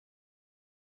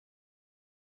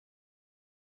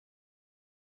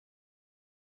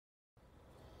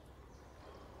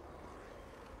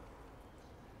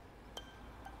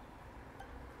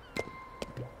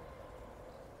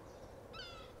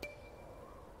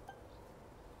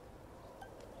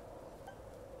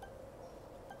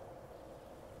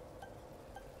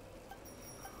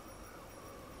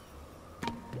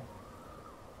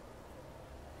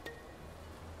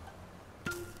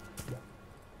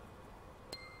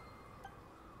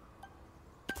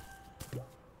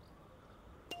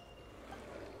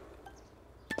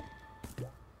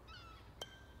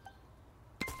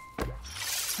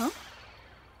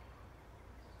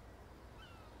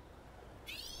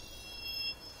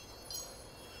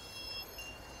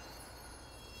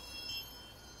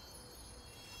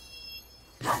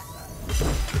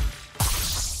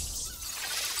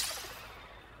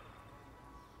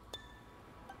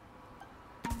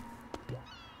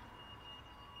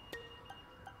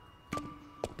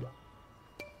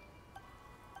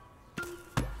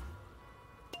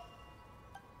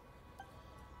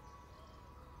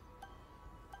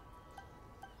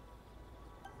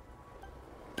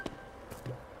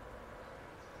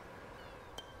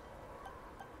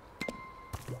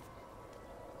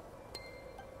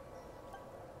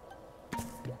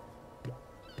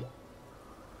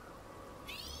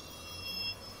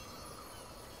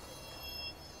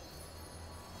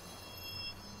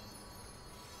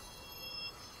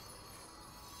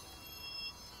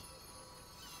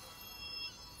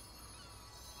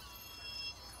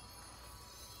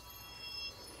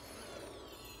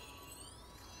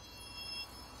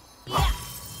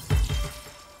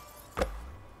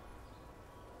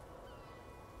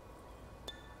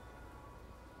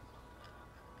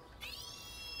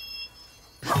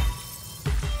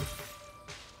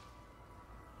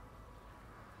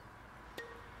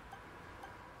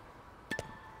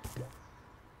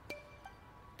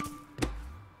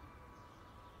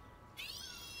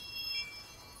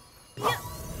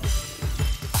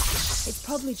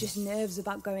probably just nerves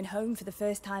about going home for the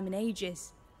first time in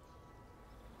ages.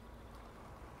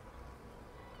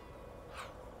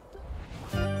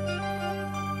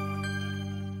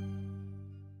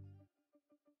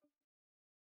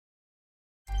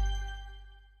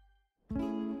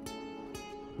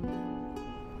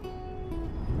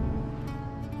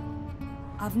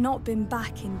 I've not been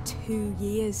back in 2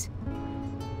 years.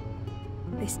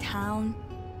 This town,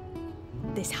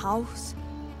 this house,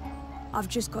 I've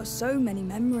just got so many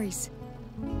memories.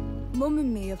 Mum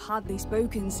and me have hardly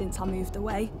spoken since I moved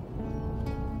away.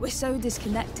 We're so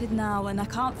disconnected now and I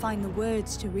can't find the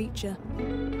words to reach her.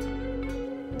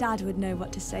 Dad would know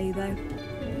what to say though.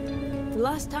 The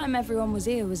last time everyone was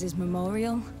here was his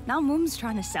memorial. Now Mum's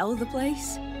trying to sell the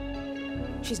place.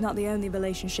 She's not the only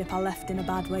relationship I left in a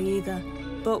bad way either.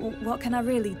 But what can I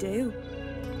really do?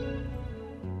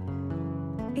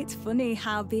 It's funny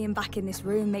how being back in this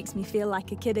room makes me feel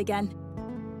like a kid again.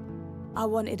 I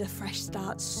wanted a fresh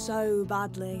start so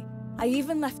badly. I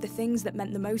even left the things that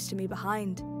meant the most to me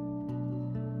behind.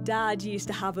 Dad used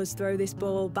to have us throw this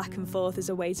ball back and forth as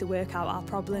a way to work out our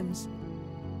problems.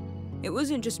 It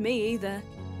wasn't just me either.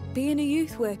 Being a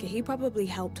youth worker, he probably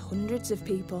helped hundreds of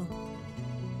people.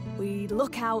 We'd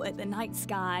look out at the night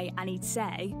sky and he'd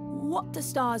say, "What do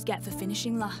stars get for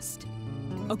finishing last?"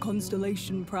 A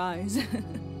constellation prize.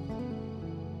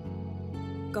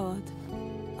 God,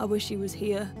 I wish he was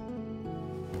here.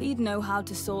 He'd know how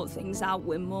to sort things out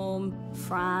with Mum,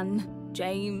 Fran,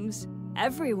 James,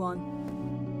 everyone.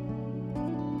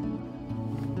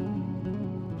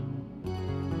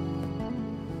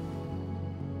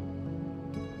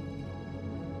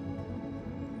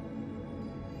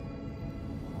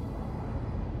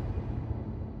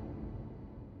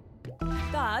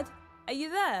 Dad, are you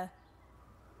there?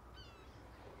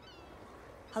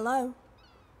 Hello?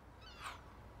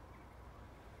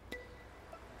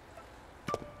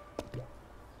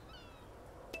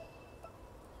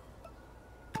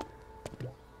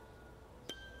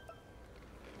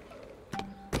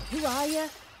 Who are you?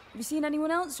 Have you seen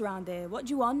anyone else around here? What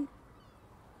do you want?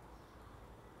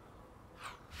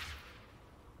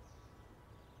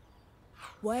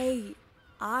 Wait,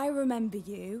 I remember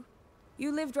you.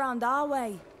 You lived round our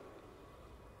way.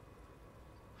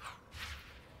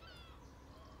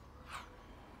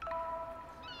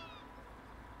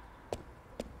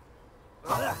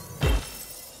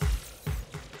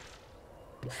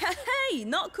 Hey,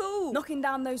 not cool! Knocking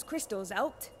down those crystals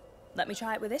helped. Let me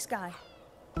try it with this guy.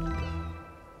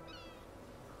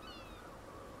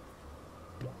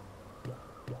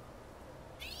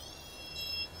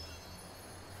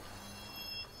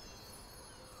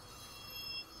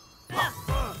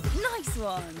 Nice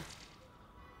one!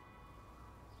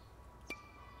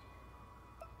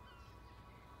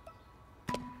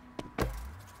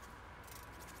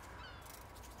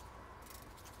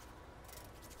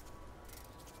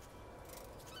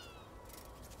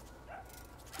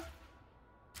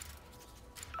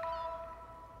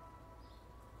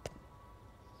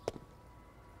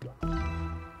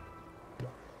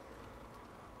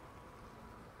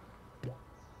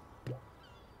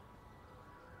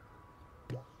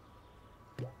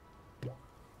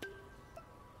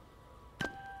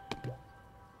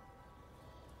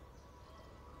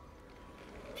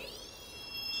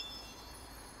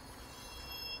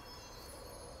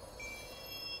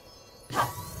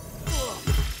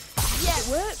 It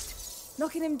worked.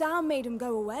 Knocking him down made him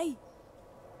go away.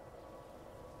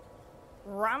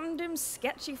 Random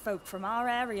sketchy folk from our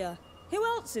area. Who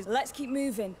else is? Let's keep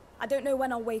moving. I don't know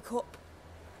when I'll wake up.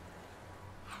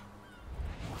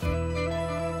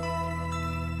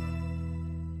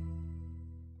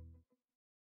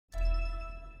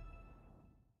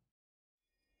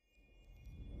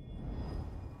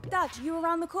 Dad, you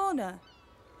around the corner?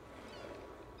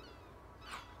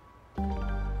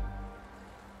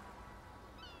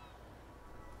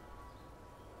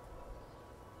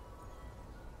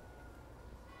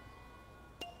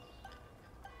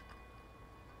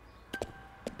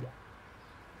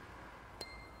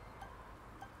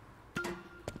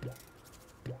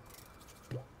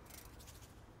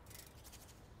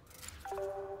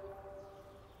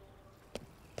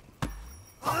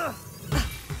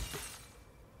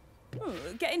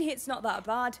 Getting hit's not that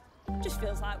bad. Just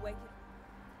feels like waking.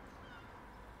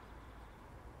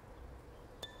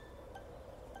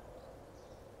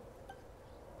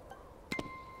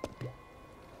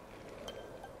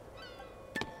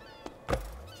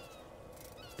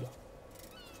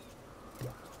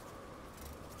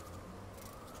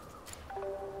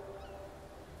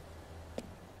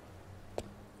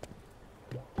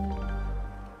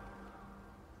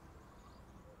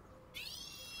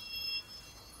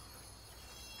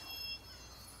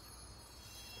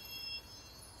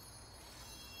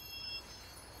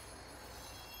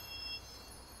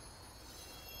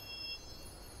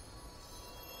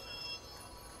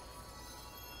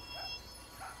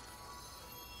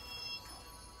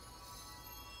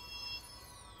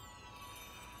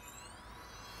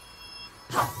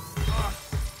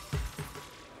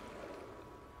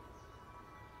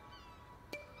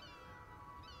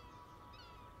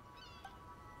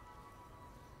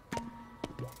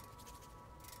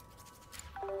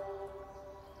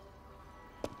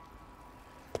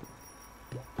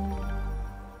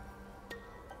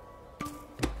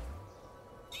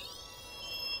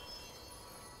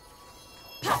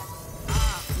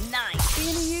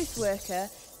 worker,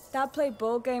 Dad played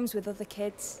board games with other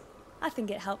kids. I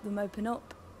think it helped them open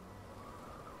up.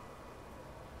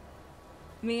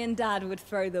 Me and Dad would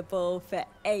throw the ball for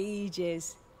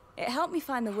ages. It helped me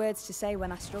find the words to say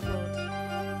when I struggled.